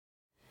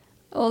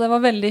Og det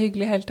var veldig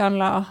hyggelig helt til han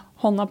la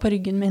hånda på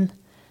ryggen min.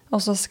 Og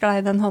så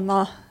sklei den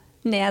hånda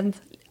ned,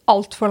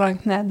 alt for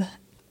langt ned.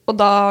 Og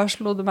da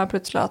slo det meg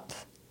plutselig at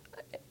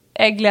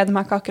jeg gleder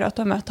meg ikke akkurat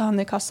til å møte han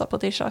i kassa på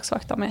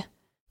tirsdagsvakta mi.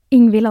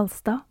 Ingvild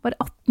Alstad var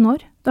 18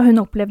 år da hun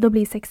opplevde å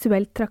bli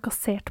seksuelt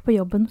trakassert på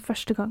jobben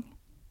første gang.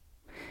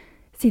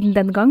 Siden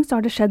den gang så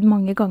har det skjedd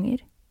mange ganger.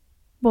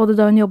 Både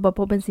da hun jobbet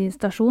på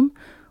bensinstasjon,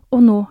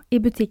 og nå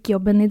i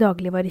butikkjobben i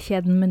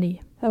dagligvarekjeden Meny.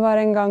 Det var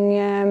en gang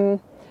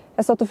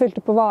jeg satt og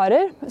fylte på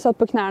varer. Jeg satt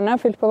på knærne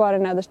og fylte på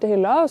varer nederst i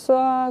hylla, og så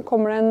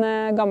kommer det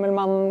en gammel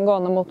mann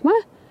gående mot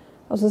meg.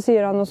 Og så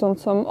sier han noe sånt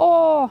som,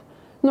 «Åh,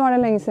 nå er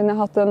det lenge siden jeg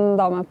har hatt en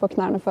dame på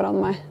knærne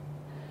foran meg.»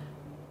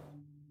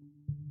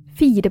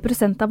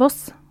 4% av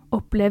oss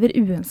opplever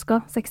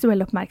uønsket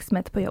seksuell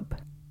oppmerksomhet på jobb.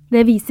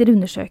 Det viser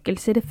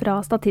undersøkelser fra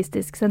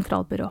Statistisk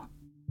sentralbyrå.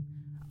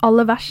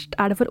 Aller verst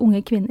er det for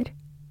unge kvinner.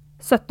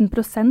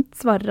 17%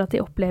 svarer at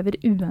de opplever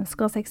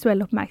uønsket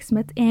seksuell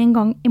oppmerksomhet en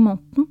gang i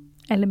måneden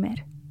eller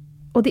mer.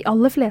 Og de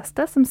aller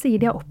fleste som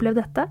sier de har opplevd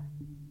dette,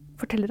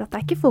 forteller at det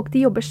er ikke folk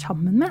de jobber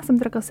sammen med som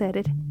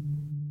trakasserer.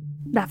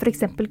 Det er for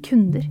eksempel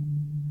kunder,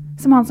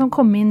 som han som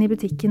kom inn i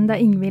butikken da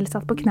Ingvild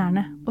satt på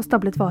knærne og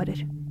stablet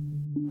varer.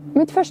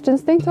 Mitt første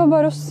instinkt var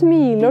bare å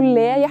smile og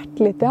le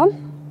hjertelig til han.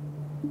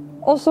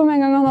 Og så med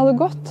en gang han hadde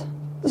gått,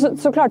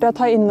 så klarte jeg å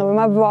ta inn over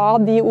meg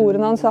hva de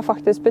ordene hans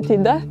faktisk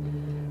betydde.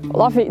 Og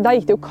da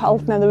gikk det jo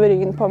kaldt nedover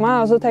ryggen på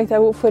meg, og så tenkte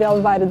jeg hvorfor i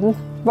all verden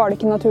var det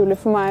ikke naturlig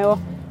for meg å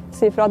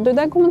si fra at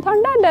den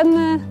kommentaren der,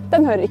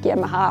 den hører ikke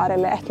hjemme her,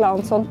 eller et eller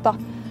annet sånt da.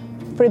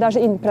 Fordi det er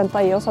så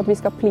innprentet i oss at vi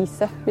skal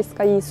please, vi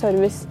skal gi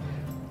service.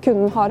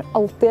 Kunden har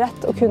alltid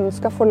rett, og kunden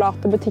skal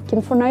forlate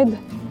butikken fornøyd.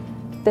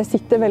 Det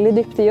sitter veldig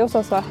dypt i oss,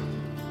 altså.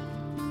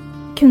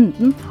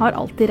 Kunden har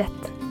alltid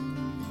rett.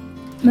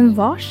 Men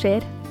hva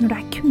skjer når det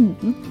er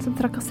kunden som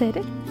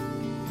trakasserer?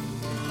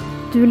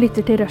 Du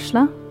lytter til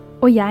Røsla,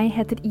 og jeg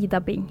heter Ida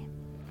Bing.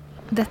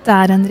 Dette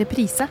er en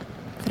reprise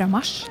fra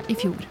mars i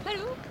fjor.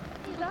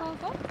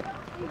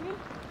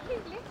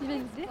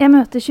 Jeg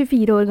møter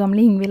 24 år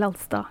gamle Ingvild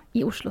Alstad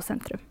i Oslo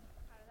sentrum.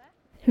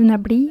 Hun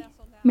er blid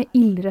med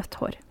ildrødt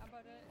hår.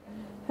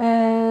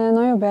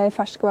 Nå jobber jeg i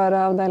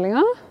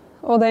ferskvareavdelingen,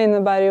 og det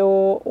innebærer jo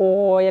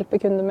å hjelpe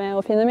kunder med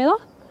å finne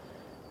middag.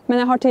 Men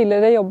jeg har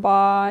tidligere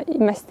jobbet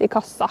mest i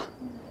kassa.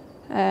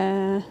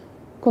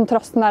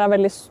 Kontrasten der er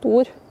veldig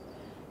stor.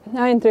 Jeg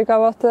har inntrykk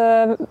av at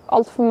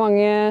alt for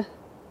mange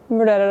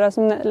vurderer deg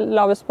som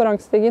lavest på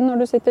rangstigen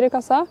når du sitter i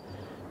kassa.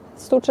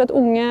 Stort sett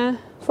unge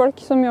folk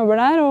som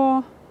jobber der,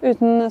 og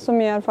uten så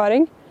mye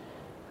erfaring.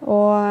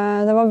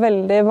 Og det var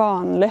veldig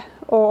vanlig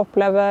å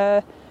oppleve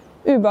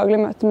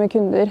ubehagelige møter med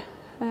kunder.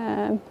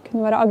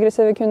 Kunne være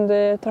aggressive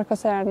kunder,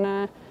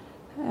 trakasserende,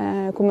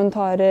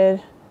 kommentarer,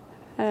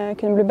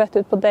 kunne bli bedt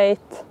ut på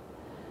date,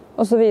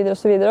 og så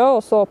videre, og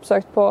også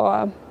oppsøkt på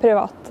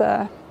privat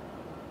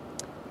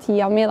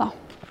tida mi da.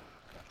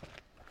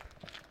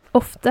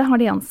 Ofte har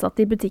de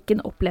ansatte i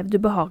butikken opplevd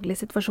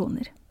ubehagelige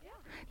situasjoner.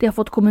 De har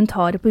fått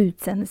kommentarer på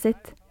utseendet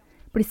sitt,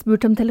 blitt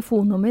spurt om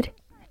telefonnummer,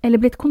 eller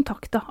blitt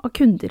kontaktet av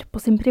kunder på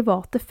sin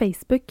private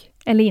Facebook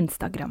eller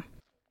Instagram.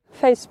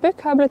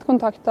 Facebook har blitt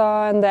kontaktet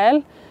en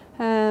del,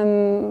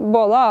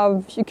 både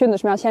av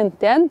kunder som jeg har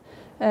kjent igjen,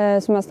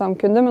 som er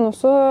stamkunde, men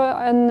også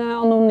en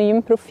anonym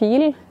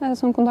profil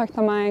som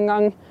kontaktet meg en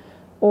gang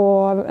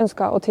og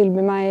ønsket å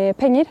tilby meg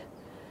penger.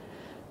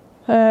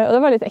 Og det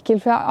var litt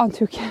ekkelt, for jeg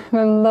ante jo ikke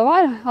hvem det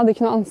var. Jeg hadde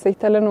ikke noe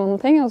ansikt eller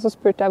noen ting, og så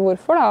spurte jeg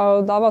hvorfor da,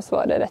 og da var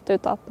svaret rett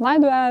ut at nei,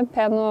 du er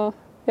pen og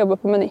jobber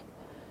på Meny.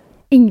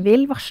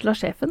 Ingvild varslet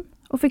sjefen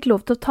og fikk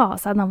lov til å ta av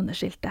seg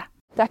navneskiltet.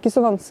 Det er ikke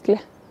så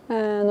vanskelig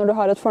når du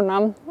har et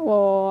fornavn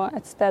og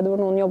et sted hvor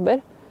noen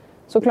jobber.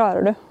 Så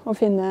klarer du å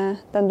finne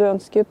den du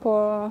ønsker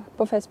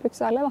på Facebook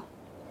særlig da.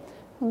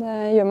 Og det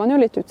gjør man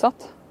jo litt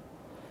utsatt.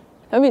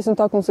 Det er vi som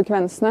tar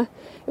konsekvensene.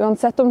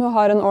 Uansett om du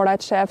har en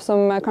ordentlig sjef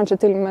som kanskje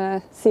til og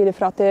med sier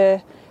ifra til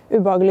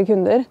ubehagelige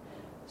kunder,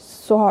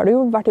 så har du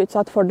jo vært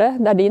utsatt for det.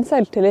 Det er din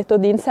selvtillit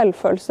og din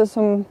selvfølelse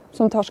som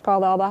tar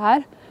skade av det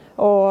her.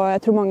 Og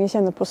jeg tror mange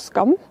kjenner på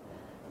skam.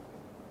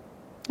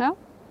 Ja.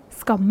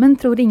 Skammen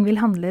tror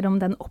Ingvild handler om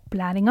den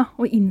opplæringen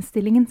og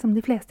innstillingen som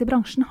de fleste i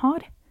bransjen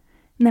har.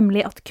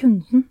 Nemlig at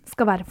kunden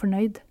skal være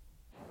fornøyd.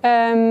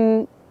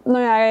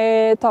 Når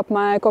jeg tar på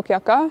meg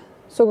kokkejakka,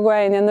 så går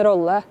jeg inn i en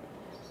rolle.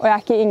 Og jeg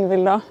er ikke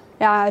Ingvild da.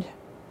 Jeg er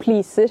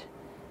pleaser.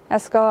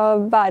 Jeg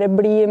skal være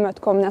blid,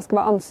 imøtekommende. Jeg skal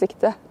være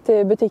ansiktet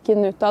til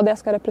butikken utad.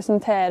 Jeg skal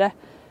representere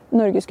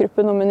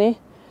Norgesgruppen og Meny.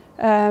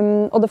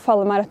 Og det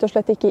faller meg rett og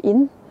slett ikke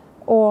inn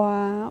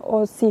å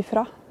si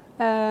fra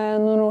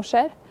når noe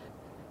skjer.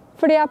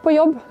 Fordi jeg er på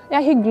jobb. Jeg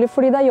er hyggelig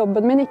fordi det er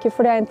jobben min, ikke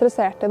fordi jeg er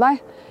interessert i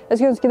deg. Jeg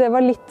skulle ønske det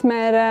var litt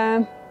mer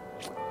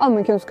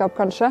allmennkunnskap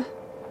kanskje.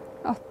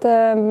 At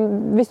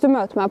hvis du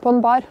møter meg på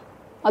en bar,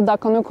 at da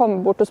kan du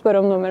komme bort og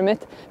spørre om nummeret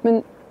mitt.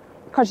 Men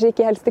kanskje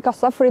ikke helst i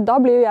kassa, fordi da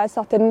blir jo jeg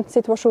satt i en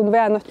situasjon hvor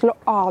jeg er nødt til å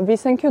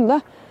avvise en kunde.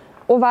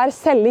 Og hver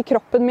celle i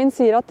kroppen min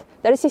sier at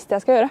det er det siste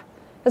jeg skal gjøre.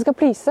 Jeg skal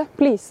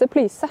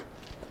please.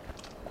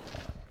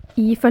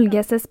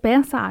 Ifølge SSB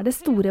så det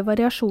store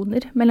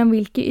variasjoner mellom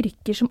hvilke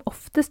yrker som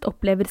oftest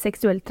opplever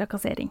seksuell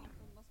trakassering.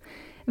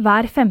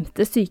 Hver 5.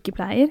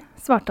 sykepleier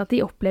svarte at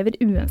de opplever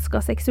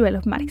uønsket seksuell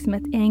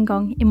oppmerksomhet en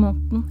gang i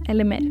måneden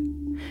eller mer.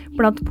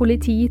 Blant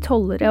politi,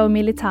 tollere og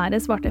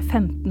militære svarte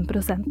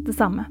 15% det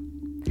samme.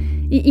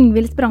 I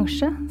Ingvilds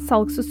bransje,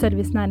 salgs- og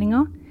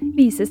servicenæringa,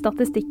 viser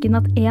statistikken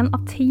at 1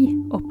 av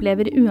 10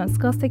 opplever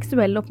uønsket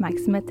seksuell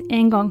oppmerksomhet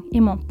en gang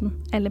i måneden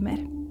eller mer.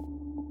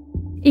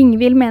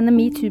 Ingvild mener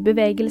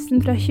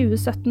MeToo-bevegelsen fra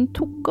 2017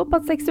 tok opp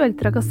at seksuell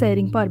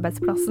trakassering på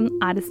arbeidsplassen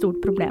et stort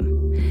problem,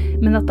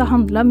 men at det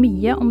handlet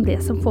mye om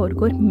det som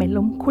foregår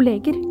mellom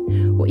kolleger,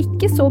 og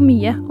ikke så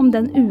mye om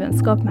den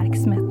uønskede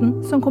oppmerksomheten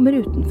som kommer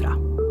utenfra.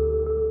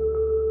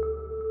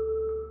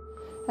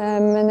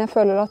 Men jeg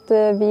føler at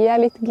vi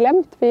litt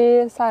glemt,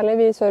 særlig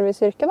vi i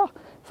serviceyrket, da.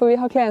 For vi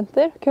har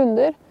klienter,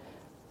 kunder,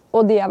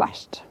 og de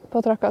verst på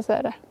å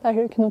trakassere. Det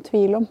ikke noe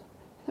tvil om.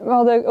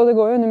 Og det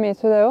går jo under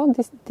MeToo det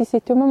også. De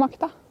sitter jo med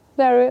makta.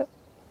 Det har jo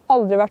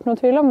aldri vært noe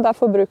tvil om. Det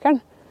forbrukeren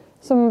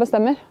som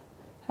bestemmer,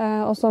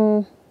 og som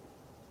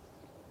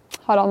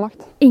har all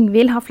makt.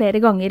 Ingvild har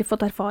flere ganger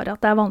fått erfare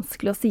at det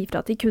vanskelig å si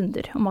fra til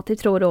kunder om at de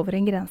trår over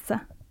en grense.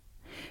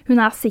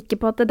 Hun sikker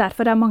på at det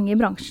derfor mange i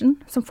bransjen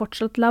som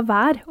fortsatt lar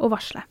være å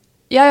varsle.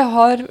 Jeg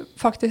har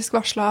faktisk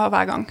varslet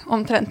hver gang,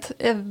 omtrent.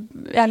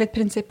 Jeg litt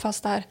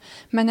prinsippfast der.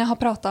 Men jeg har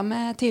pratet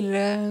med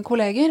tidligere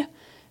kolleger,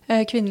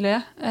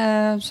 kvinnelige,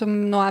 som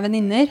nå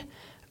venninner,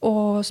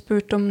 og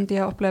spurt om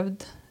de har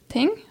opplevd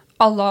ting.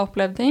 Alle har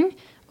opplevd ting,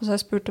 og så har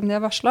jeg spurt om de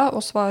har varslet,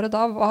 og svaret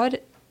da var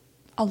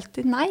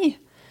alltid nei.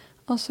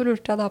 Og så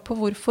lurte jeg da på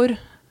hvorfor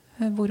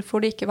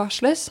det ikke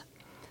varsles.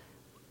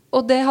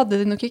 Og det hadde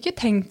de nok ikke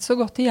tenkt så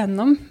godt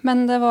igjennom,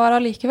 men det var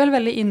allikevel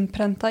veldig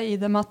innprentet i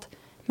dem at,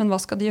 men hva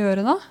skal de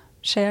gjøre da?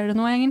 Skjer det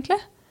noe egentlig?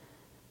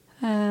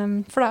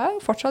 For det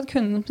jo fortsatt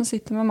kunden som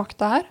sitter med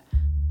makta her.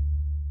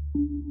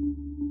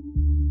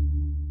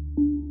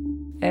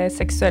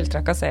 Seksuell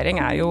trakassering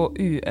jo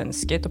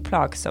uønsket og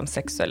plagsom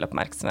seksuell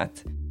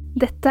oppmerksomhet.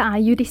 Dette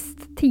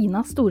jurist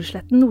Tina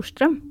Storesletten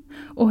Nordstrøm,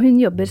 og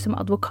hun jobber som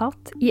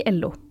advokat i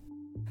LO.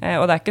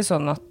 Og det ikke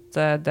sånn at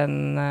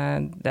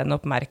den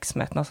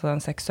oppmerksomheten, altså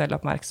den seksuelle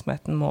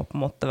oppmerksomheten, må på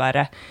en måte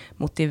være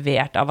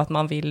motivert av at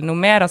man vil noe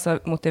mer, altså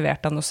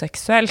motivert av noe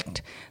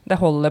seksuelt. Det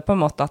holder på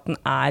en måte at den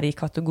i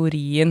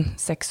kategorien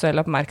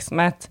seksuell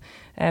oppmerksomhet,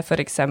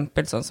 for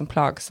eksempel sånn som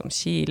plagsom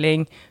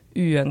kiling,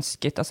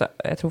 uønsket, altså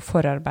jeg tror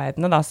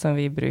forarbeidene da, som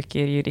vi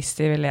bruker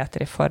jurister, vi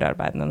leter i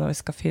forarbeidene når vi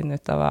skal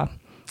finne ut av hva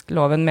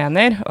loven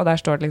mener, og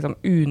der står det liksom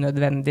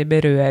unødvendig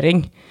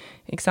berøring,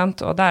 ikke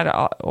sant? Og det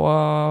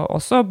og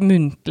også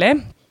muntlig,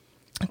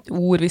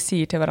 ord vi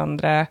sier til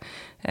hverandre,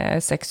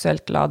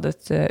 seksuelt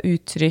ladet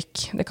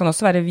uttrykk. Det kan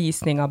også være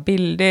visning av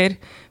bilder,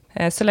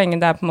 så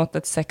lenge det på en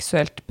måte et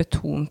seksuelt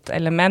betont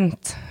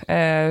element,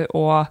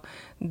 og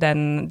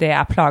det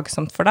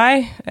plagsomt for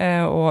deg,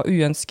 og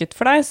uønsket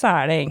for deg, så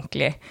det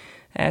egentlig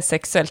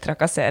seksuell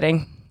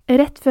trakassering.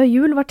 Rett før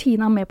jul var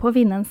Tina med på å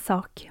vinne en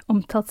sak,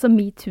 omtalt som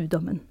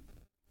MeToo-dommen.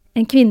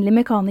 En kvinnelig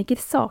mekaniker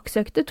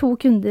saksøkte 2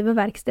 kunder ved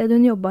verkstedet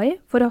hun jobbet i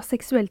for å ha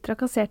seksuelt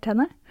trakassert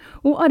henne,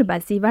 og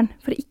arbeidsgiveren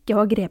for ikke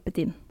å ha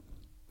grepet inn.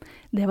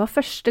 Det var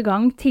første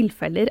gang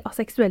tilfeller av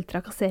seksuell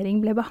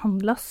trakassering ble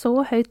behandlet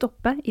så høyt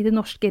oppe i det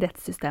norske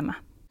rettssystemet.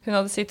 Hun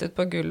hadde sittet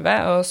på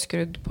gulvet og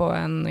skrudd på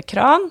en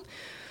kran,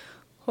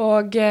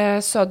 og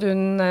så hadde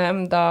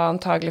hun da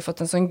antagelig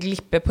fått en sånn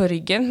glippe på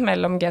ryggen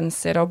mellom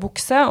genser og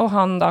bukse, og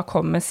han da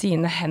kom med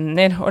sine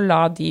hender og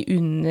la de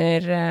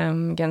under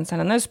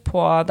genseren hennes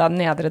på den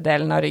nedre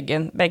delen av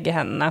ryggen, begge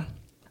hendene.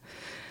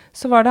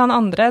 Så var det han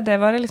andre, det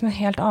var liksom en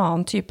helt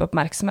annen type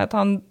oppmerksomhet.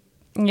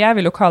 Jeg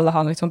vil jo kalle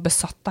han liksom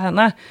besatt av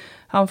henne.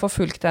 Han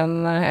forfulgte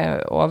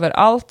henne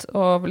overalt,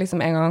 og liksom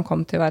en gang han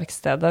kom til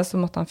verkstedet, så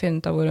måtte han finne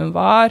ut av hvor hun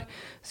var,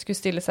 skulle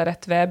stille seg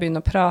rett ved,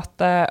 begynne å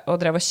prate, og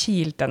drev og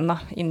kilte henne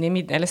da, inn i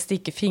midjen, eller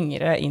stikke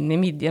fingre inn i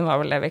midjen,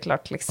 var vel det vi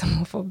klarte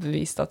liksom å få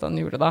bevist at han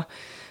gjorde da.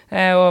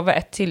 Og ved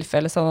et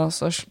tilfelle så han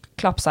også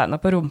klappsa henne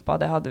på rumpa,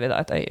 det hadde vi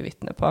da et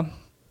øyevittne på.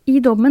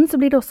 I dommen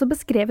så blir det også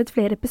beskrevet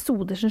flere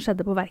episoder som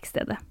skjedde på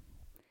verkstedet.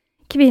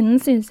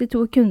 Kvinnen syntes de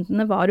 2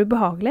 kundene var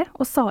ubehagelige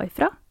og sa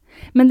ifra,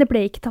 men det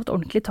ble ikke tatt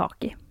ordentlig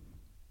tak i.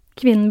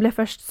 Kvinnen ble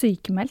først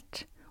sykemeldt,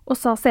 og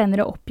sa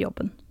senere opp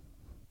jobben.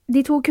 De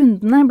 2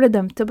 kundene ble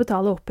dømt til å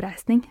betale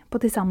oppreisning på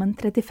til sammen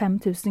 35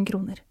 000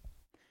 kroner.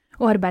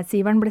 Og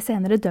arbeidsgiveren ble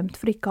senere dømt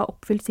for ikke å ha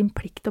oppfylt sin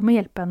plikt om å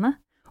hjelpe henne,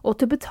 og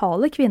til å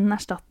betale kvinnen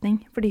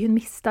erstatning fordi hun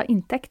mistet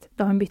inntekt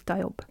da hun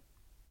byttet jobb.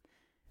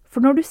 For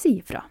når du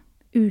sier fra,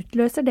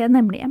 utløser det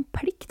nemlig en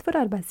plikt for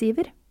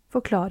arbeidsgiver,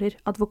 forklarer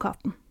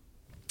advokaten.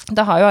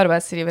 Da har jo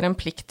arbeidsgiver en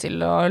plikt til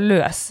å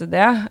løse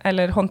det,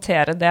 eller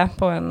håndtere det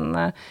på en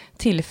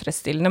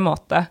tilfredsstillende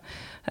måte.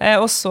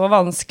 Og så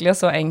vanskelig og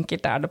så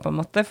enkelt det på en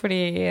måte,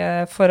 fordi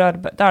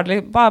da det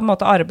bare en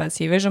måte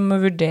arbeidsgiver som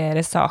må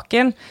vurdere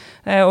saken,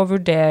 og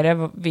vurdere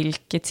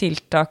hvilke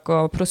tiltak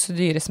og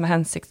prosedyrer som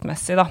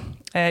hensiktsmessig da,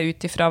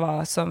 ut ifra hva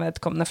som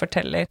vedkommende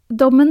forteller.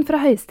 Dommen fra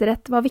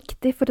Høyesterett var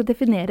viktig for å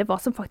definere hva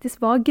som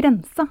faktisk var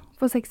grensa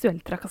for seksuell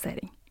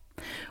trakassering.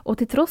 Og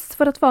til tross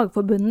for at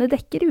fagforbundene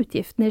dekker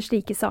utgiftene i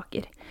slike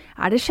saker,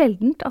 det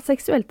sjeldent at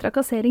seksuell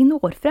trakassering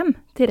når frem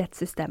til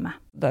rettssystemet.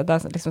 Det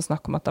er liksom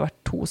snakk om at det har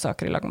vært 2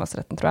 saker i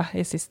lagmannsretten, tror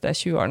jeg, de siste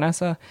 20 årene.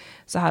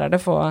 Så her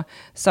det få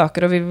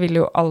saker, og vi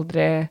ville jo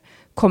aldri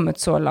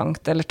kommet så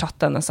langt, eller tatt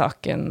denne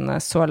saken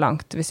så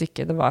langt, hvis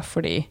ikke det var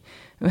fordi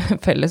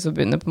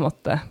Fellesforbundet på en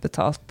måte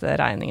betalte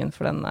regningen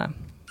for denne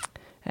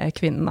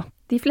kvinnen, da.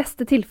 De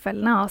fleste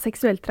tilfellene av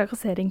seksuell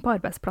trakassering på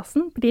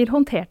arbeidsplassen blir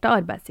håndtert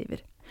av arbeidsgiver.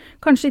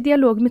 Kanskje i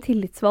dialog med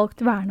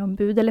tillitsvalgt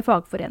verneombud eller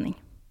fagforening.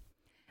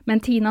 Men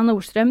Tina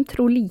Nordstrøm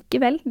tror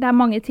likevel det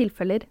mange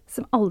tilfeller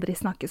som aldri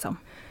snakkes om.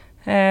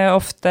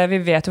 Ofte, vi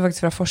vet jo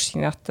faktisk fra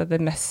forskning at det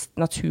mest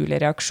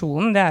naturlige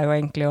reaksjonen, det jo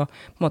egentlig å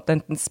på en måte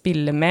enten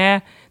spille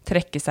med,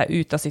 trekke seg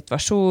ut av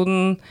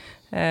situasjonen.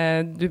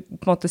 Du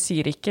på en måte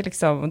sier ikke,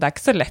 liksom, det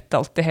ikke så lett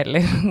alltid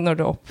heller, når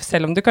du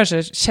selv om du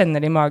kanskje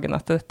kjenner i magen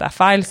at dette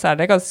feil, så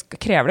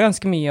krever det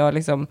ganske mye å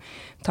liksom,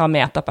 ta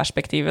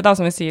metaperspektivet, da,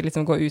 som vi sier,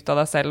 liksom, gå ut av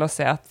deg selv og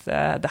se at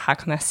det her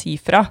kan jeg si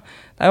fra.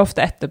 Det jo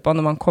ofte etterpå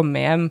når man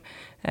kommer hjem,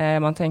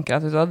 man tenker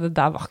at det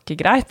der var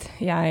ikke greit.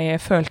 Jeg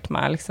følte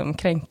meg liksom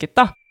krenket,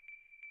 da.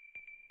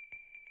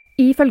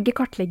 Ifølge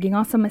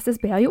kartlegginga som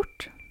SSB har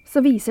gjort, så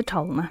viser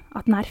tallene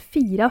at nær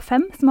 4 av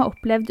 5 som har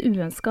opplevd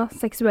uønsket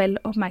seksuell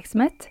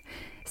oppmerksomhet,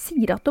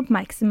 sier at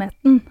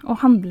oppmerksomheten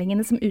og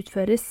handlingene som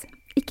utføres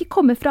ikke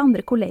kommer fra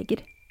andre kolleger,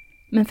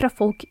 men fra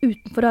folk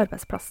utenfor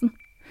arbeidsplassen,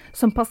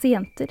 som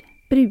pasienter,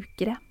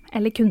 brukere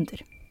eller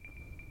kunder.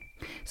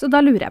 Så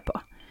da lurer jeg på,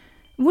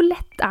 hvor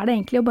lett det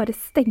egentlig å bare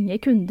stenge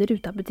kunder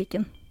ut av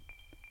butikken?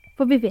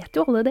 For vi vet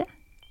jo alle det,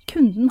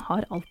 kunden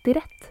har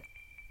alltid rett,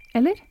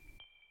 eller?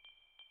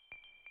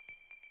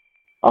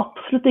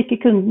 Absolutt ikke,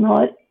 kunden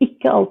har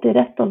ikke alltid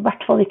rett, og i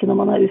hvert fall ikke når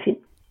man ufin.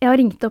 Jeg har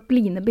ringt opp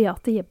Line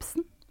Beate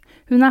Jebsen.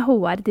 Hun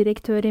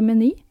HR-direktør i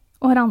Meny,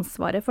 og har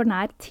ansvaret for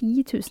nær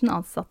 10 000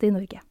 ansatte i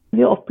Norge.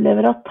 Vi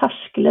opplever at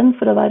terskelen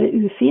for å være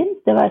ufin,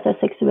 det være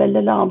seg seksuell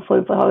eller annen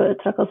form for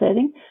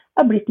trakassering,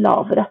 blitt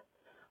lavere.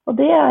 Og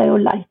det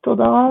jo leit, og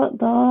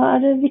da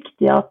det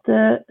viktig at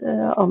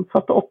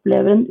ansatte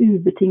opplever en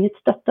ubetinget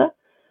støtte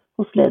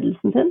hos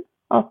ledelsen sin,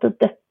 at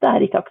dette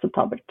ikke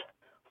akseptabelt.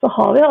 Så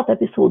har vi hatt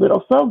episoder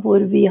også hvor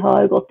vi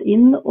har gått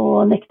inn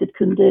og nektet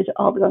kunder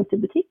adgang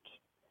til butikk,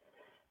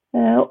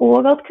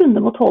 og at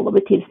kunder må tåle å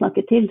bli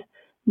tilsnakket til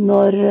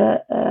når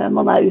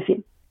man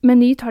ufin.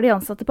 Meny tar de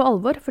ansatte på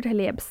alvor,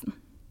 forteller Jebsen.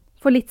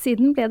 For litt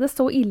siden ble det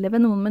så ille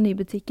ved noen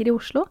Meny-butikker i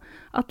Oslo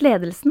at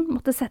ledelsen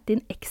måtte sette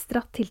inn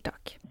ekstra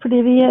tiltak. Fordi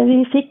vi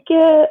fikk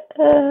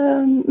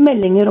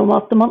meldinger om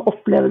at man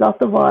opplevde at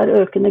det var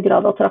økende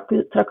grad av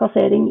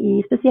trakassering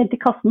spesielt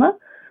i kassene.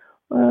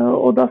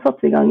 Og da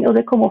satte vi i gang, og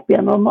det kom opp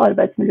gjennom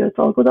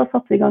arbeidsmiljøutvalget, og da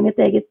satte vi i gang et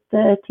eget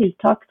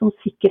tiltak som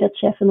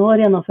sikkerhetssjefen nå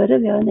gjennomfører.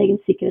 Vi har en egen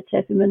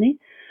sikkerhetssjef i Meny.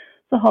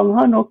 Så han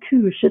har nå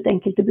kurset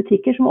enkelte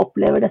butikker som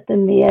opplever dette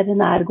mer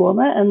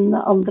nærgående enn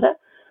andre,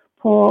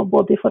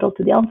 både i forhold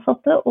til de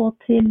ansatte og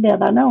til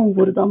lederne, om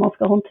hvordan man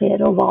skal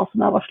håndtere og hva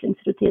som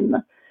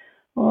varslingsrutinene.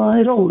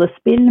 Og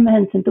rollespill med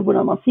hensyn til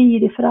hvordan man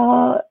sier ifra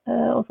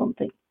og sånne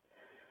ting.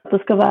 Det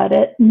skal være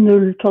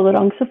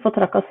nulltoleranse for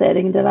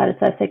trakassering, det være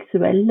seg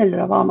seksuell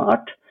eller av annen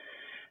art.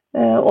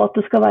 Og at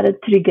det skal være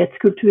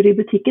trygghetskultur i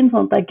butikken,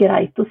 sånn at det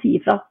greit å si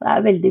ifra. Det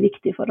veldig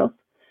viktig for oss.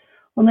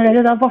 Og når det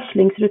gjelder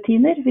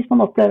varslingsrutiner, hvis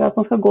man opplever at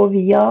man skal gå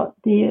via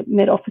de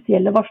mer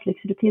offisielle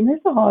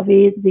varslingsrutiner, så har vi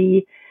de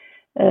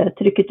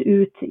trykket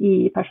ut i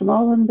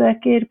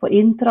personalhåndbøker, på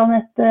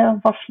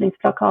intranettet,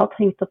 varslingsplakat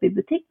hengt opp i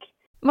butikk.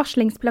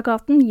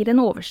 Varslingsplakaten gir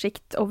en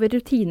oversikt over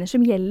rutiner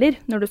som gjelder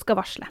når du skal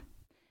varsle.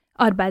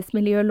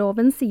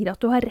 Arbeidsmiljøloven sier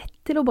at du har rett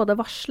til å både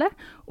varsle,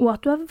 og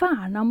at du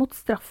vernet mot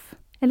straff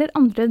eller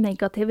andre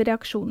negative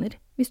reaksjoner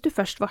hvis du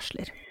først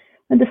varsler.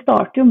 Men det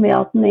starter jo med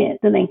at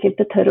den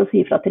enkelte tør å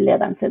si fra til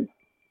lederen sin.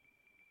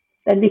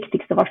 Det den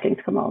viktigste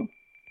varslingskanalen.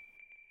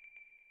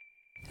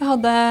 Jeg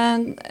hadde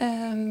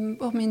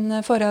på min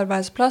forrige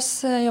arbeidsplass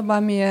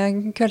jobbet mye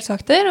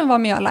kveldsvakter og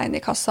var mye alene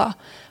i kassa.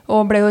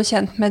 Og ble jo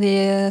kjent med de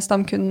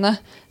stamkundene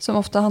som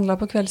ofte handlet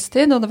på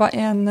kveldstid. Og det var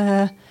en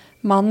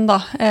mann da,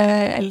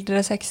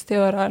 eldre 60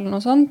 år eller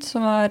noe sånt,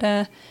 som var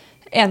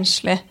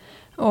enslig.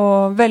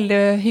 Og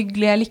veldig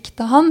hyggelig, jeg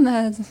likte han.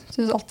 Jeg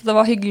synes alltid det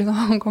var hyggelig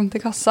når han kom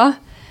til kassa.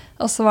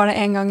 Og så var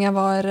det en gang jeg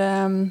var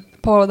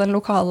på den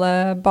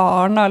lokale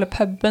baren, eller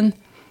puben,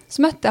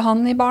 så møtte jeg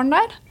han i baren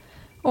der.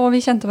 Og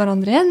vi kjente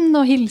hverandre igjen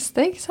og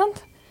hilste, ikke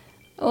sant?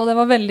 Og det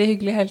var veldig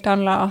hyggelig helt til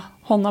han la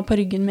hånda på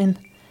ryggen min.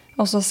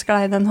 Og så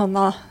sklei den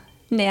hånda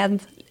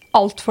ned,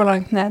 alt for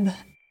langt ned.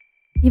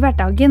 I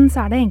hverdagen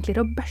så det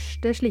enklere å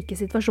børste slike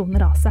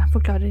situasjoner av seg,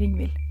 forklarer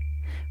Ingvild.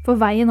 For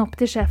veien opp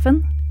til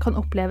sjefen kan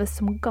oppleves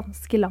som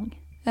ganske lang.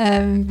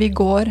 Vi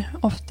går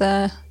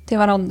ofte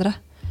til hverandre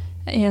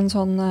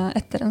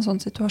etter en sånn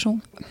situasjon.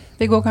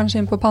 Vi går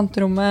kanskje inn på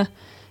panterommet,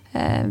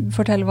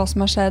 forteller hva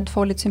som har skjedd,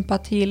 får litt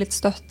sympati, litt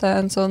støtte,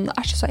 en sånn,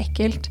 så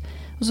ekkelt.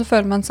 Og så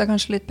føler man seg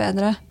kanskje litt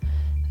bedre.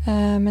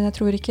 Men jeg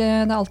tror ikke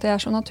det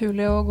alltid så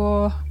naturlig å gå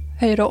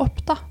høyere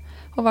opp da,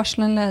 og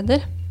varsle en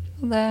leder.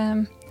 Og det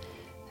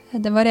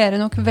Det varierer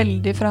nok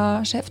veldig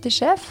fra sjef til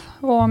sjef,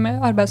 og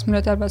med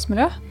arbeidsmiljø til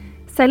arbeidsmiljø.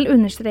 Selv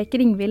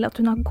understreker Ingvild at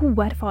hun har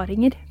gode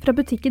erfaringer fra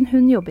butikken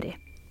hun jobber i.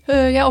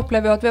 Jeg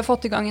opplever jo at vi har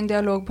fått i gang en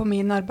dialog på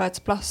min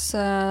arbeidsplass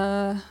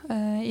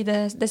i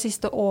det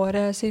siste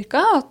året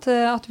cirka,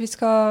 at vi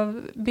skal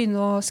begynne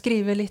å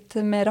skrive litt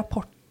mer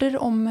rapporter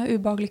om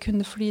ubehagelig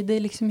kunde, fordi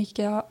det liksom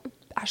ikke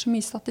er så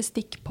mye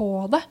statistikk på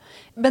det.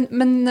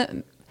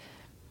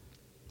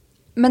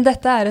 Men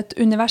dette er et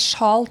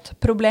universalt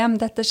problem.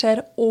 Dette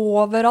skjer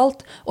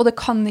overalt, og det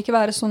kan ikke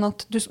være sånn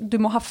at du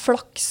må ha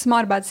flaks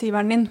med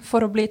arbeidsgiveren din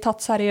for å bli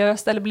tatt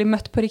seriøst eller bli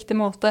møtt på riktig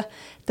måte.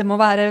 Det må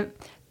være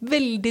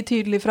veldig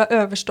tydelig fra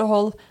øverste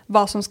hold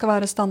hva som skal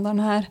være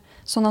standarden her,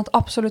 sånn at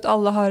absolutt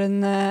alle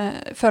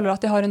føler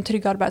at de har en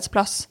trygg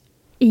arbeidsplass.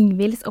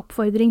 Ingvilds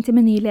oppfordring til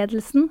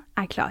menyledelsen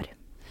er klar.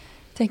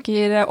 Jeg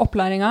tenker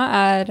opplæringen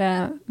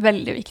er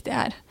veldig viktig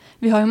her.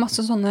 Vi har jo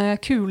masse sånne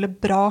kule,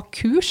 bra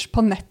kurs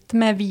på nett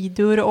med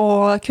videoer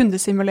og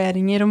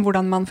kundesimuleringer om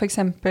hvordan man for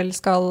eksempel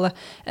skal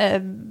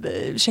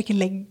sjekke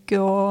legg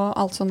og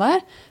alt sånt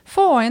der.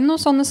 Få inn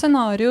noen sånne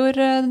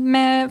scenarioer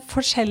med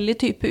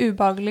forskjellige typer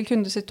ubehagelige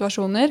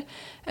kundesituasjoner,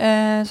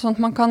 sånn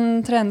at man kan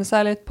trene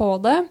seg litt på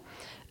det.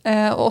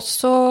 Og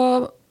så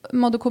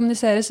må det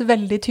kommuniseres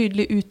veldig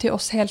tydelig ut til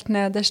oss helt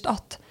nederst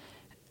at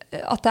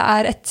det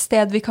er et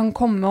sted vi kan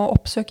komme og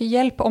oppsøke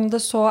hjelp, om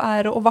det så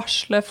er å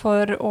varsle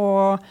for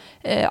å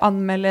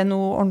anmelde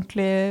noe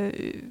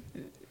ordentlig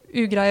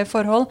ugreie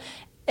forhold,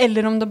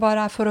 eller om det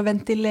bare er for å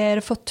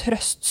ventilere, for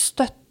trøst,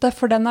 støtte,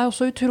 for den er jo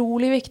så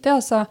utrolig viktig.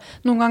 Altså.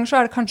 Noen ganger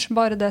så er det kanskje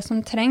bare det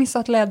som trengs,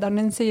 at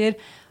lederen din sier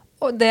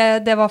det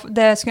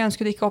skulle jeg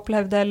ønske du ikke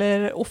opplevde,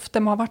 eller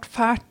det må ha vært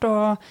fælt,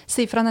 og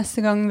si fra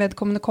neste gang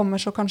vedkommende kommer,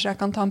 så kanskje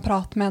jeg kan ta en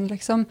prat med en,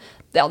 liksom.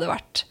 Det hadde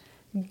vært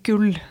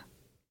gull.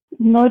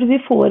 Når vi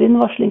får inn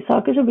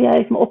varslingssaker, så blir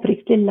jeg liksom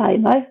oppriktig lei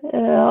meg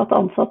at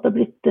ansatte er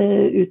blitt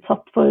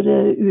utsatt for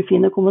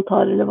ufine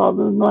kommentarer eller hva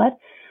det nå er.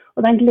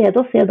 Og det er en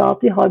glede å se da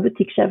at vi har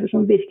butikksjefer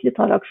som virkelig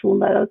tar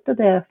aksjon der ute.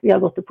 Vi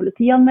har gått til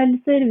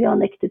politianmeldelser, vi har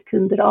nektet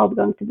kunder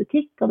adgang til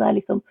butikk, og det er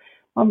liksom,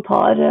 man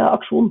tar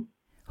aksjon.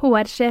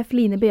 HR-sjef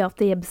Line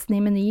Beate Jebsen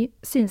i Meny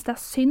synes det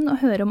er synd å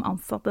høre om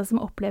ansatte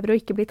som opplever å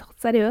ikke bli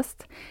tatt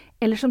seriøst,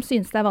 eller som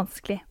synes det er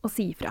vanskelig å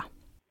si ifra.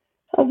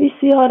 Ja, hvis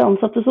vi har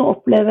ansatte som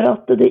opplever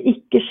at det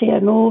ikke skjer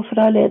noe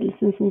fra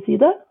ledelsens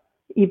side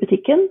i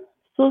butikken,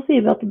 så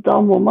sier vi at da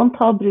må man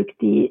ta bruk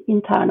de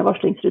interne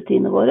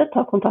varslingsrutinene våre,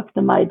 ta kontakt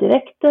med meg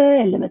direkte,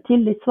 eller med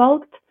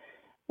tillitsvalgt,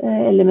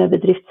 eller med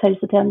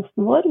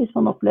bedriftshelsetjenesten vår, hvis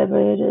man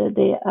opplever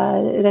det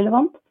er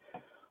relevant.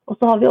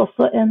 Og så har vi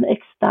også en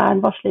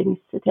ekstern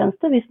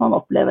varslingstjeneste, hvis man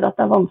opplever at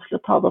det er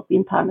vanskelig å ta det opp i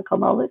interne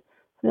kanaler.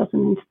 Så vi har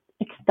også en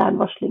ekstern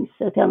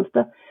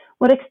varslingstjeneste,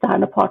 hvor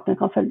eksterne partner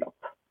kan følge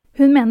opp.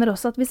 Hun mener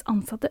også at hvis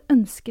ansatte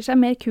ønsker seg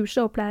mer kurs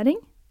og opplæring,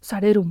 så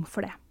er det rom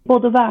for det.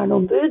 Både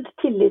verneombud,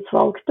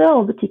 tillitsvalgte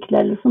og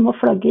butikkledelsen må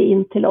flagge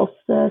inn til oss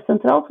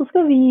sentralt. Så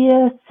skal vi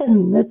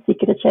sende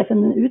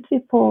sikkerhetssjefen ut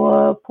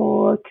på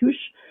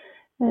kurs,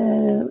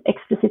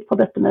 eksplisitt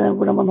på dette med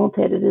hvordan man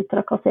håndterer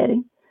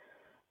trakassering.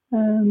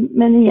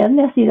 Men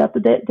igjen, jeg sier at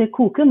det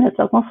koker ned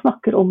til at man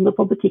snakker om det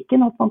på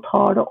butikken, at man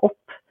tar det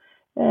opp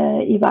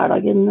i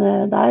hverdagen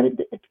der.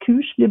 Et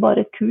kurs blir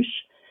bare et kurs.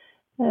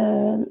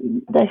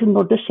 Det er ikke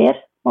når det skjer,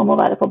 man må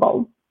være på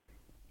ballen.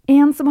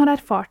 En som har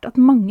erfart at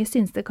mange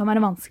synes det kan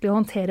være vanskelig å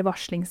håndtere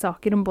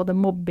varslingssaker om både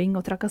mobbing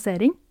og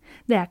trakassering,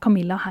 det er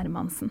Camilla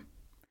Hermansen.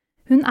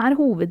 Hun er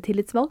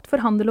hovedtillitsvalgt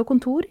for handel og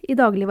kontor i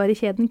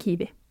dagligvarekjeden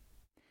Kiwi.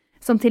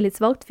 Som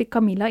tillitsvalgt fikk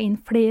Camilla inn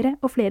flere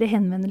og flere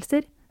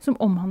henvendelser som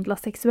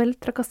omhandlet seksuell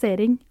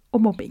trakassering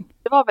og mobbing.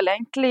 Det var vel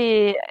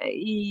egentlig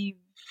i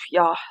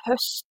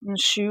høsten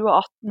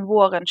 2018,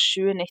 våren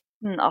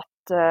 2019 at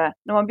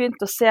når man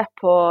begynte å se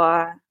på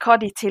hva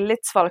de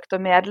tillitsvalgte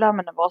og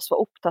medlemmene våre var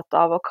opptatt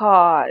av, og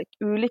hva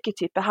ulike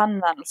typer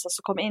henvendelser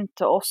som kom inn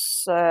til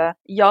oss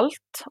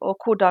gjaldt,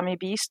 og hvordan vi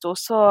bistod,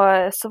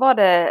 så var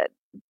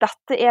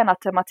dette en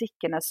av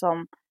tematikkene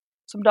som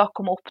da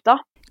kom opp da.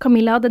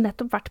 Camilla hadde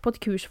nettopp vært på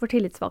et kurs for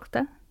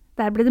tillitsvalgte.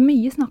 Der ble det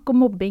mye snakk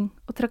om mobbing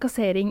og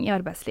trakassering i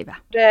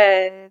arbeidslivet.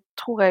 Det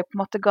tror jeg på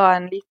en måte ga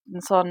en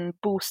liten sånn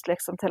boost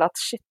liksom, til at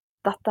shit,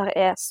 dette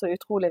er så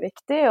utrolig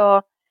viktig,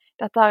 og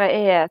dette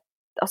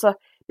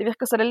det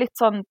virker som det er litt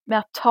sånn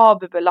mer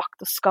tabubelagt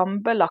og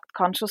skambelagt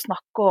kanskje å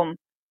snakke om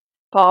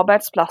på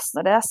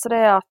arbeidsplassene. Så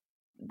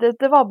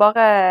det var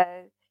bare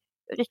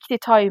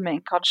riktig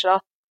timing kanskje,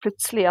 at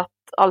plutselig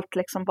at alt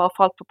liksom bare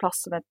falt på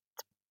plass som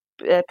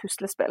et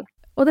puslespill.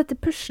 Og dette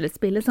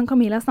puslespillet som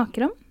Camilla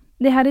snakker om,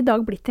 det har i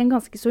dag blitt en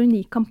ganske så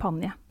unik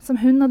kampanje,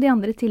 som hun og de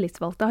andre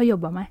tillitsvalgte har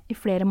jobbet med i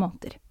flere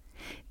måneder.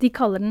 De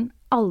kaller den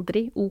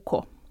Aldri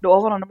OK. Det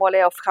overordnede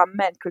målet er å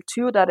fremme en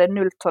kultur der det er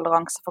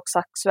nulltoleranse for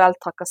seksuell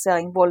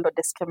trakassering, vold og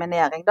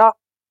diskriminering, da.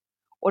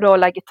 Og da å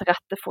legge til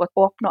rette for et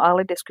åpne og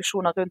ærlige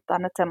diskusjoner rundt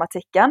denne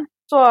tematikken.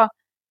 Så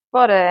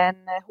var det en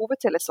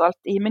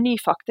hovedtillitsvalgt i Meny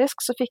faktisk,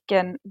 som fikk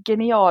en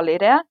genial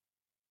idé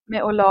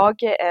med å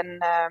lage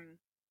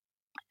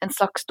en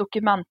slags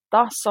dokument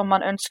da, som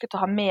man ønsket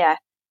å ha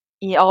med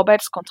i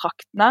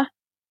arbeidskontraktene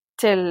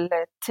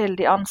til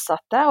de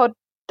ansatte. Og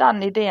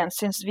den ideen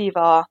synes vi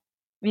var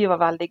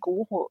veldig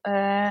god.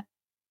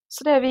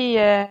 Så det vi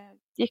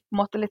gikk på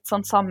en måte litt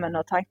sånn sammen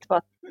og tenkte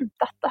på at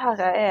dette her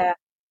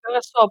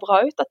høres så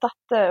bra ut at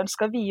dette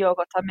ønsker vi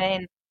også å ta med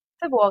inn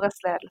til våres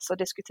ledelse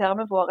og diskutere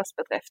med våres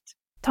bedrift.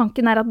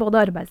 Tanken at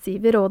både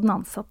arbeidsgiver og den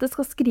ansatte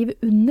skal skrive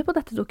under på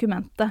dette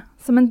dokumentet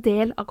som en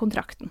del av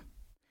kontrakten.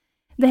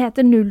 Det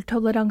heter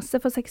nulltoleranse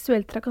for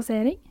seksuell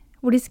trakassering,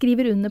 hvor de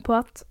skriver under på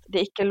at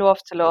det ikke lov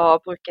til å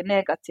bruke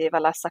negative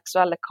eller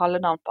seksuelle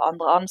kallenavn på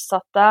andre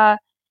ansatte.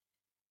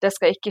 Det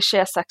skal ikke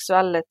skje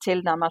seksuelle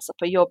tilnærmelser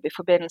på jobb i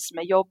forbindelse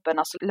med jobben,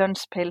 altså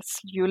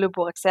lunsjpils,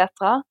 julebord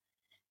etc.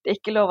 Det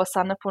ikke lov å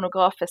sende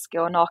pornografiske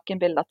og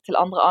nakenbilder til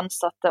andre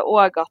ansatte,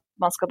 og at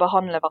man skal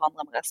behandle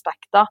hverandre med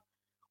respekt.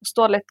 Det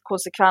står litt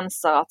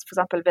konsekvenser, at for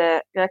eksempel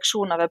ved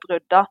reaksjoner ved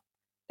brudd,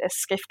 det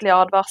skriftlig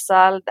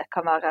advarsel, det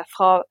kan være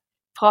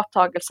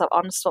fratagelse av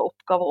ansvar,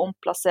 oppgaver og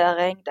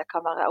omplassering, det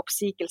kan være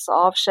oppsigelse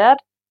og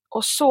avskjed.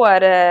 Og så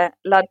det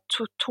ledd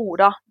 2,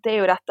 det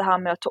jo dette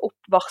her med å ta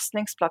opp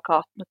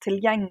varslingsplakaten og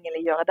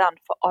tilgjengeliggjøre den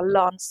for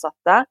alle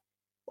ansatte,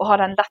 og ha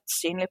den lett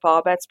synlig på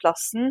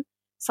arbeidsplassen,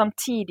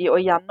 samtidig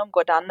å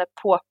gjennomgå denne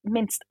på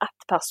minst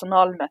ett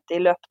personalmøte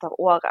i løpet av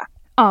året.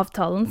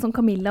 Avtalen som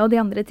Camilla og de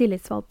andre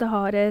tillitsvalgte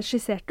har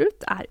skissert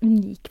ut,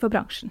 unik for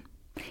bransjen.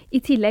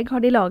 I tillegg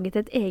har de laget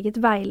et eget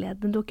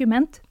veiledende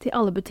dokument til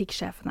alle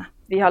butikksjefene.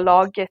 Vi har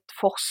laget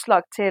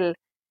forslag til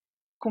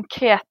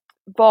konkret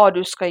hva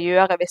du skal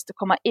gjøre hvis det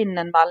kommer inn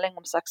en melding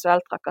om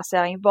seksuell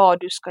trakassering, hva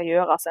du skal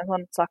gjøre, altså en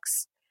sånn slags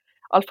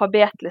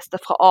alfabetliste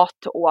fra A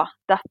til Å.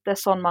 Dette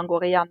sånn man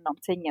går igjennom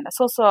tingene.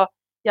 Sånn så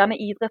gjerne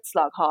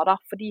idrettslag har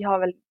for de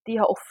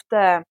har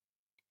ofte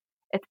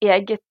et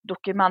eget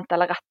dokument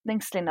eller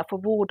retningslinjer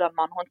for hvordan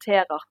man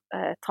håndterer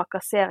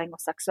trakassering og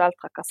seksuell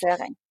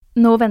trakassering.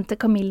 Nå venter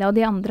Camilla og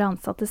de andre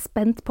ansatte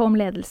spent på om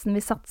ledelsen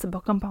vil satse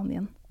på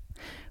kampanjen.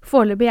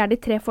 Foreløpig de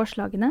 3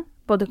 forslagene,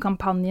 både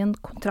kampanjen,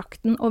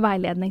 kontrakten og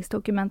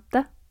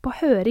veiledningsdokumentet, på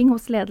høring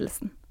hos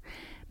ledelsen.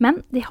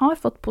 Men de har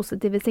fått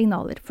positive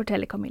signaler,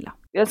 forteller Camilla.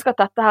 Vi ønsker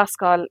at dette her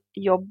skal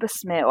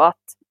jobbes med, og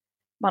at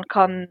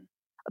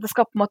det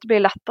skal på en måte bli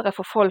lettere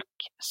for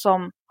folk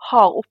som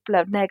har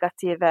opplevd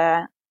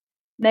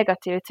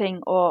negative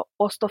ting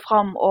å stå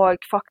fram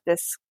og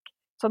faktisk,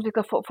 sånn at vi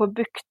kan få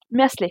bukt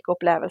med slike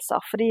opplevelser.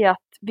 Fordi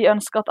at vi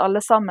ønsker at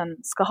alle sammen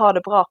skal ha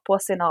det bra på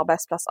sin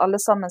arbeidsplass. Alle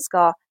sammen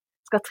skal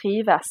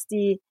trives.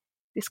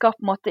 De skal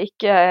på en måte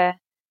ikke,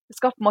 det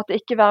skal på en måte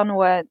ikke være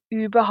noe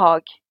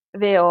ubehag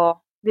ved å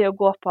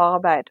gå på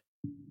arbeid.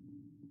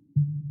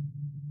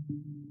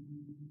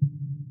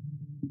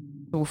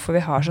 Hvorfor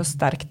vi har så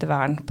sterkt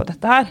vern på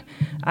dette her,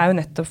 jo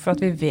nettopp for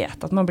at vi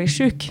vet at man blir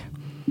syk.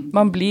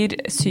 Man blir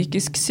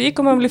psykisk syk,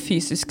 og man blir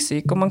fysisk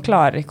syk, og man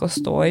klarer ikke å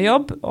stå i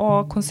jobb,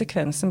 og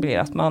konsekvensen blir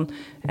at man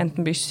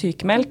enten blir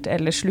sykemeldt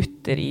eller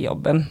slutter i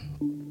jobben.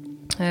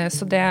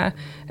 Så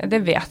det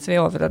vet vi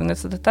overordnet,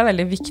 så dette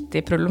veldig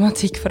viktig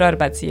problematikk for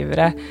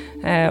arbeidsgivere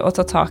å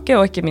ta tak i,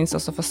 og ikke minst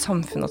også for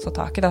samfunnet å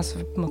ta tak i,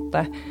 så vi på en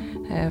måte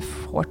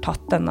får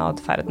tatt denne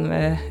adferden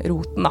ved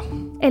roten.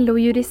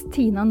 LO-jurist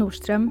Tina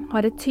Nordstrøm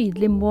har et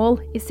tydelig mål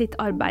i sitt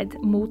arbeid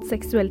mot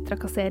seksuell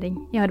trakassering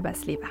i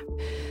arbeidslivet.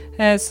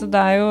 Så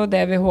det jo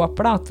det vi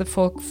håper, at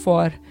folk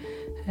får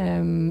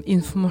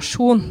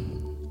informasjon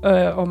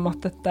om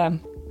at dette,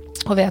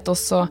 og vet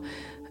også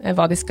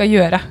hva de skal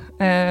gjøre,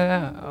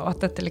 og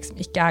at dette liksom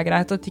ikke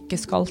greit, og at de ikke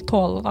skal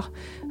tåle det.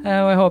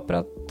 Og jeg håper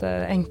at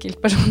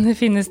enkeltpersoner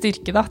finner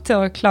styrke til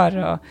å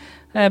klare å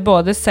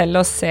både selv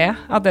å se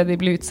at det de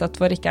blir utsatt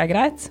for ikke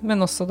greit,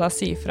 men også da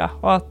si ifra.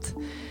 Og at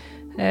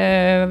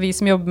vi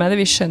som jobber med det,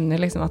 vi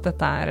skjønner liksom at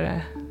dette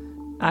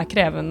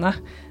krevende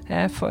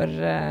for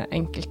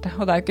enkelte.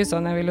 Og det jo ikke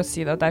sånn, jeg vil jo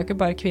si det, at det jo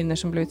ikke bare kvinner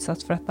som blir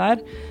utsatt for dette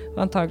her.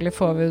 Og antagelig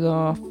får vi da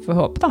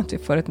forhåpe at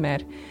vi får et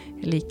mer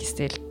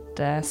likestilt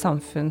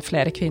samfunn,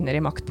 flere kvinner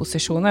i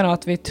maktposisjoner, og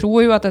at vi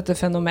tror jo at dette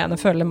fenomenet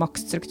følger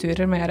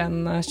maktstrukturer mer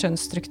enn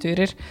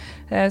kjønnsstrukturer,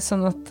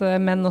 sånn at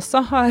menn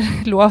også har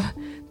lov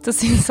til å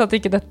synes at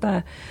ikke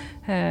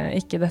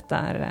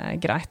dette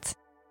greit.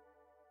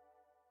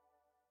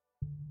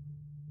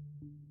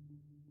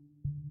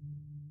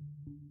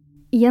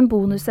 I en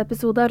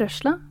bonusepisode av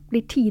Røsla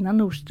blir Tina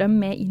Nordstrøm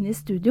med inn i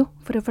studio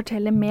for å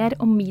fortelle mer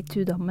om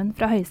MeToo-dommen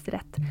fra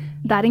Høyesterett,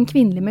 der en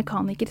kvinnelig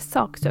mekaniker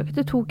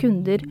saksøkte 2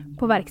 kunder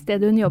på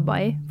verkstedet hun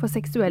jobbet i for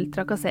seksuell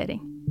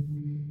trakassering.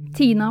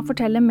 Tina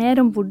forteller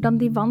mer om hvordan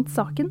de vant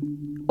saken,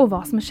 og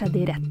hva som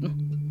skjedde i retten.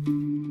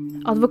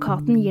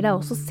 Advokaten gir deg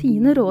også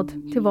sine råd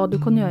til hva du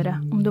kan gjøre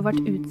om du har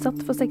vært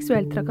utsatt for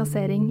seksuell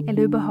trakassering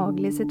eller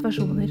ubehagelige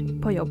situasjoner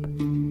på jobb.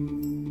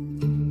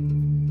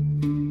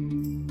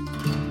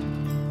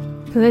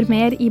 Hør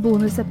mer i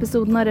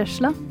bonusepisoden av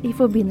Røsla i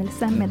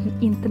forbindelse med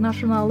den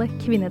internasjonale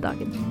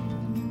kvinnedagen.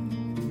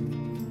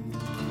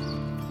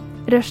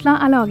 Røsla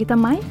laget av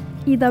meg,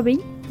 Ida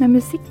Bing, med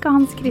musikk av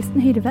Hans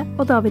Kristen Hyrve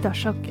og David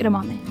Ashok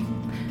Ramani.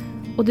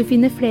 Og du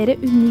finner flere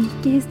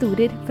unike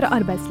historier fra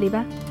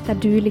arbeidslivet der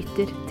du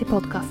lytter til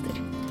podcaster.